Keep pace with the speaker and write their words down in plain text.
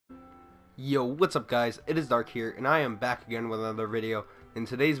Yo, what's up guys? It is Dark here, and I am back again with another video. In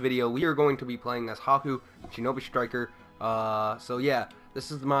today's video, we are going to be playing as Haku, Shinobi Striker. So yeah, this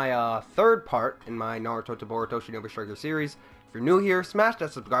is my third part in my Naruto to Boruto Shinobi Striker series. If you're new here, smash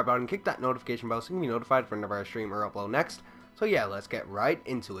that subscribe button, kick that notification bell so you can be notified whenever I stream or upload next. So yeah, let's get right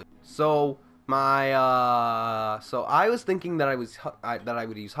into it. So I was thinking that I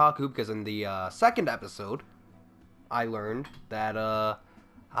would use Haku because in the second episode, I learned that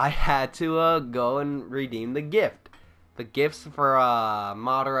I had to go and redeem the gift. The gifts for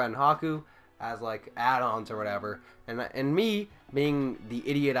Madara and Haku as like add-ons or whatever. And me, being the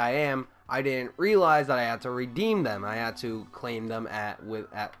idiot I am, I didn't realize that I had to redeem them. I had to claim them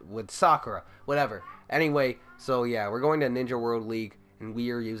with Sakura. Whatever. Anyway, so yeah, we're going to Ninja World League and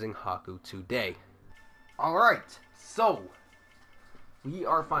we are using Haku today. Alright, so we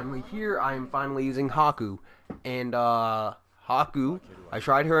are finally here. I am finally using Haku. And Haku, I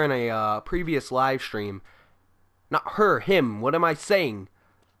tried her in a previous live stream. Not her, him. What am I saying?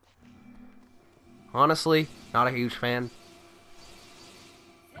 Honestly, not a huge fan.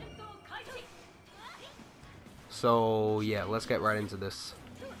 So yeah, let's get right into this.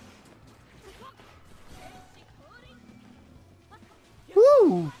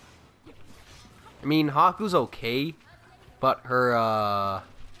 Woo! I mean, Haku's okay, but her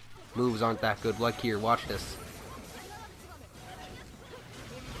moves aren't that good. Like here, watch this.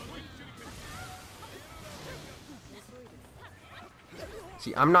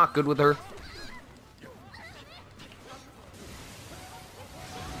 See, I'm not good with her.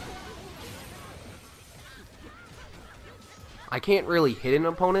 I can't really hit an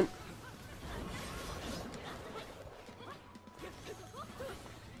opponent.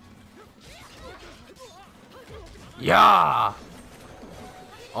 Yeah!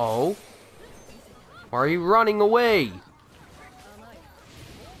 Oh? Why are you running away?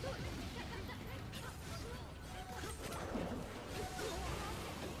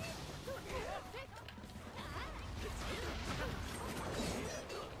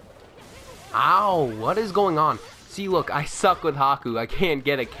 Ow, what is going on? See, look, I suck with Haku. I can't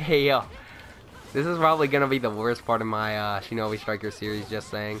get a KO. This is probably going to be the worst part of my Shinobi Striker series, just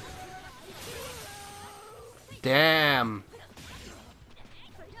saying. Damn.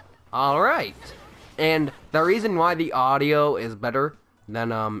 Alright. And the reason why the audio is better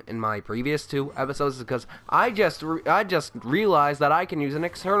than in my previous two episodes is because I just realized that I can use an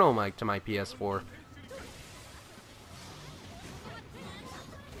external mic to my PS4.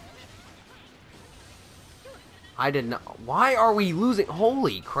 I did not. Why are we losing?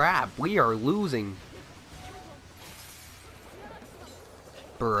 Holy crap, we are losing.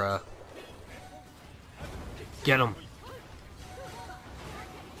 Bruh. Get him.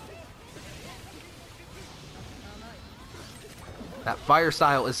 That fire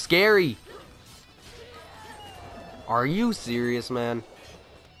style is scary. Are you serious, man?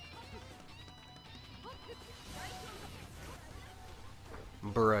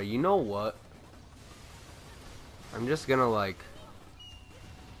 Bruh, you know what? I'm just gonna like...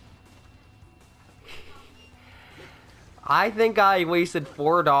 I think I wasted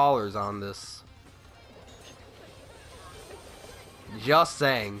 $4 on this. Just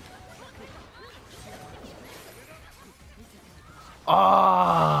saying.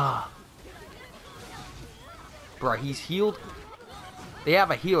 Ah! Bruh, he's healed. They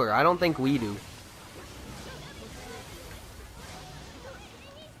have a healer. I don't think we do.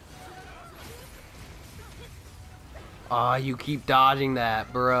 Ah, you keep dodging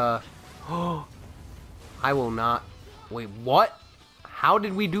that, bruh. Oh, I will not. Wait, what? How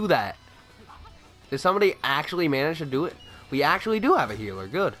did we do that? Did somebody actually manage to do it? We actually do have a healer.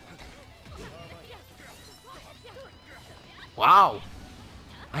 Good. Wow.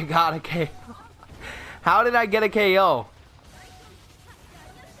 I got a KO. How did I get a KO?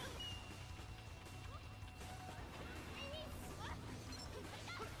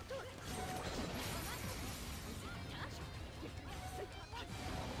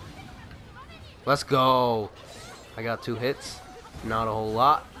 Let's go. I got 2 hits. Not a whole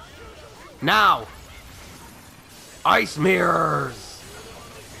lot. Now! Ice mirrors!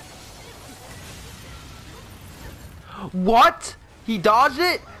 What? He dodged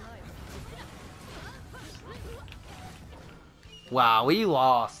it? Wow, we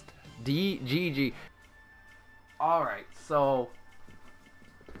lost. GG. Alright, so...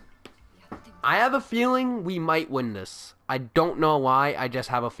 I have a feeling we might win this. I don't know why, I just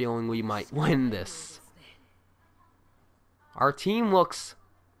have a feeling we might win this. Our team looks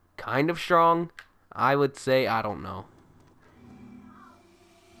kind of strong. I would say, I don't know.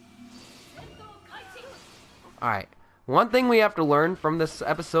 Alright, One thing we have to learn from this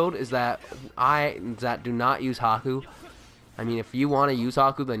episode is that do not use Haku. I mean, if you want to use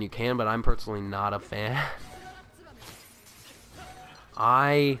Haku, then you can, but I'm personally not a fan.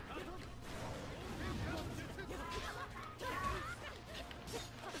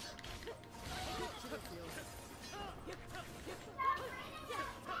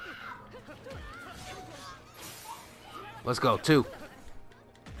 Let's go, 2.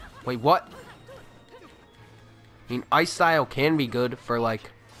 Wait, what? I mean, Ice Style can be good for,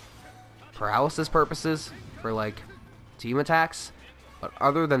 like, paralysis purposes, for, like, team attacks, but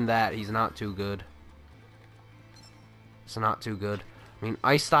other than that, he's not too good. It's not too good. I mean,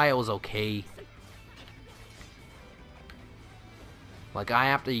 Ice Style is okay. Like, I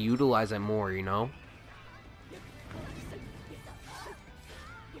have to utilize it more, you know?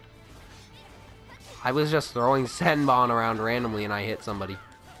 I was just throwing Senbon around randomly and I hit somebody.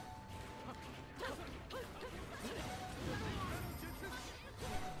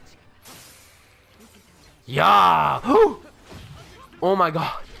 Yeah! Oh my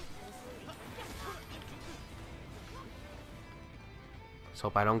god. Let's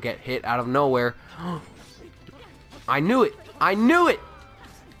hope I don't get hit out of nowhere. I knew it! I knew it!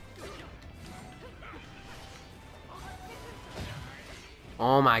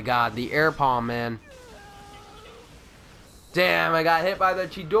 Oh my god, the air palm, man. Damn, I got hit by the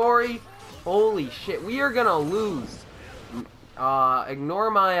Chidori. Holy shit, we are gonna lose.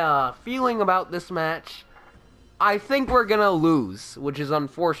 Ignore my feeling about this match. I think we're gonna lose, which is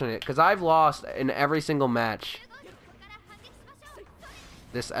unfortunate, because I've lost in every single match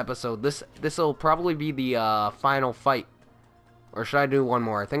this episode. This will probably be the final fight. Or should I do one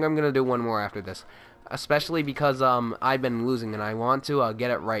more? I think I'm gonna do one more after this. Especially because I've been losing and I want to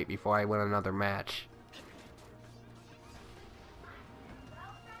get it right before I win another match.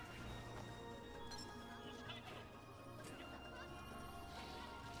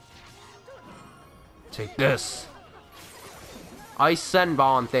 Take this. Ice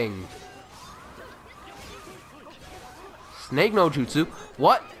Senbon thing. Snake no jutsu.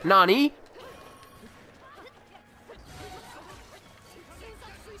 What? Nani?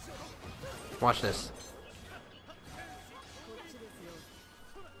 Watch this.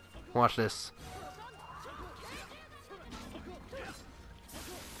 Watch this.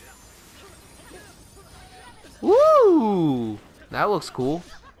 Woo! That looks cool.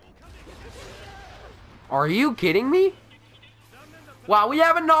 Are you kidding me? Wow, we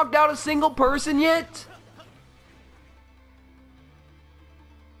haven't knocked out a single person yet?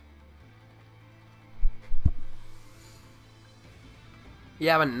 You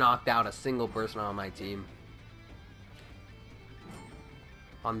haven't knocked out a single person on my team.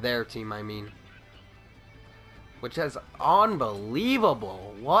 On their team, I mean. Which is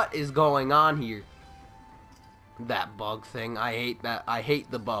unbelievable. What is going on here? That bug thing. I hate that. I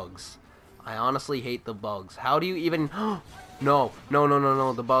hate the bugs. I honestly hate the bugs. How do you even... No. No, no, no,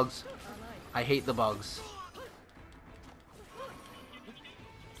 no. The bugs. I hate the bugs.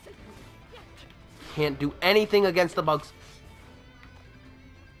 Can't do anything against the bugs.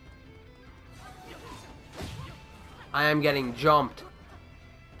 I am getting jumped.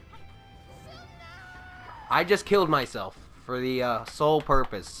 I just killed myself for the sole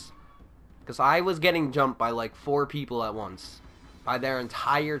purpose. Because I was getting jumped by like 4 people at once. By their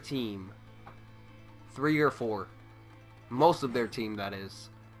entire team. 3 or 4. Most of their team, that is.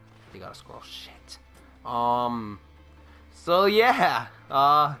 They gotta scroll. Shit. So yeah.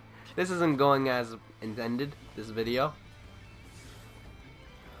 This isn't going as intended, this video.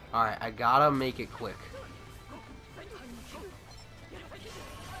 Alright, I gotta make it quick.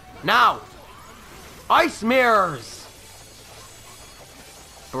 Now! Ice mirrors!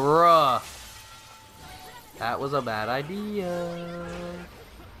 Bruh. That was a bad idea.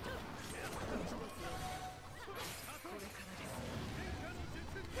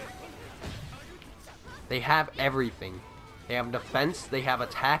 They have everything. They have defense, they have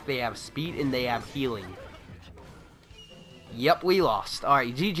attack, they have speed, and they have healing. Yep, we lost.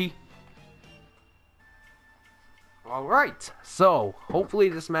 Alright, GG. Alright, so hopefully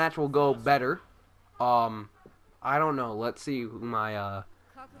this match will go better. I don't know. Let's see who my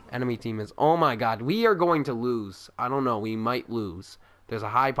enemy team is. Oh my god, we are going to lose. I don't know, we might lose. There's a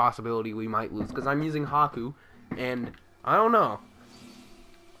high possibility we might lose because I'm using Haku, and I don't know.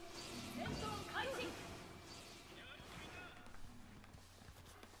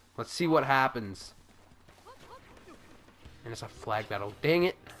 Let's see what happens. And it's a flag battle. Dang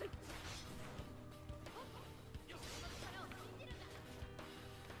it.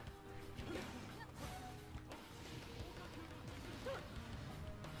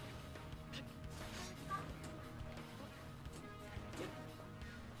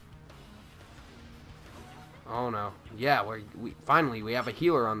 Oh no. Yeah, we finally we have a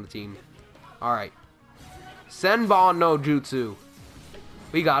healer on the team. Alright. Senbon no Jutsu.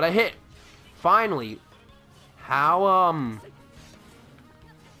 We got a hit. Finally. How,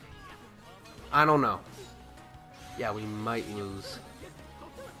 I don't know. Yeah, we might lose.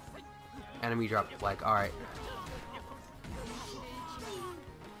 Enemy drop the flag. Alright.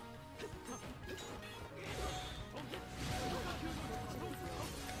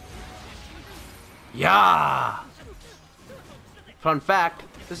 Yeah! Fun fact,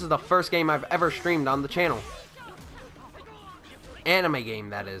 this is the first game I've ever streamed on the channel. Anime game,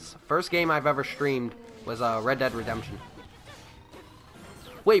 that is. First game I've ever streamed was Red Dead Redemption.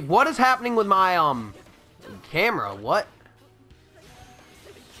 Wait, what is happening with my, camera? What?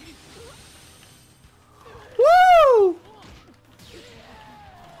 Woo!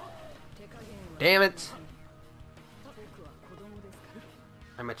 Damn it.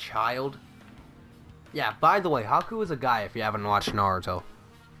 I'm a child. Yeah, by the way, Haku is a guy if you haven't watched Naruto.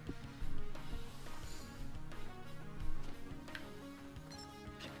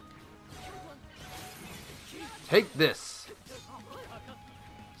 Take this.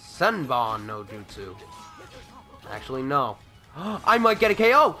 Senbon no Jutsu. Actually, no. I might get a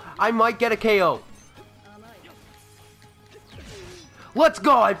KO! I might get a KO! Let's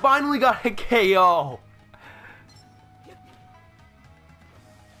go! I finally got a KO!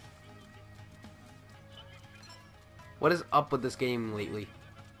 What is up with this game lately?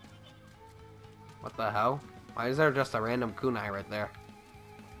 What the hell? Why is there just a random kunai right there?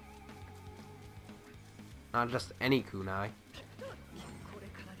 Not just any kunai.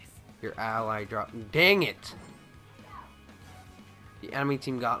 Your ally dropped. Dang it! The enemy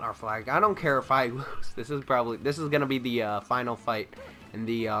team got our flag. I don't care if I lose. This is gonna be the final fight in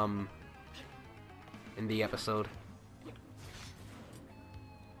the episode.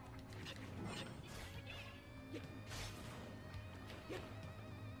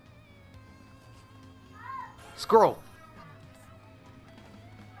 Scroll.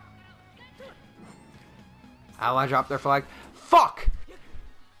 Ally dropped their flag. Fuck!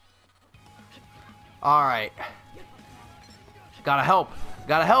 Alright. Gotta help.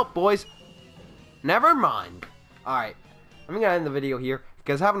 Gotta help, boys. Never mind. Alright. I'm gonna end the video here. If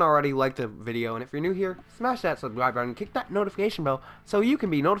you guys haven't already, liked the video. And if you're new here, smash that subscribe button. Kick that notification bell so you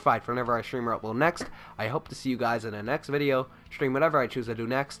can be notified for whenever I stream or upload next. I hope to see you guys in the next video. Stream whatever I choose to do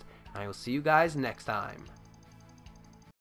next. And I will see you guys next time.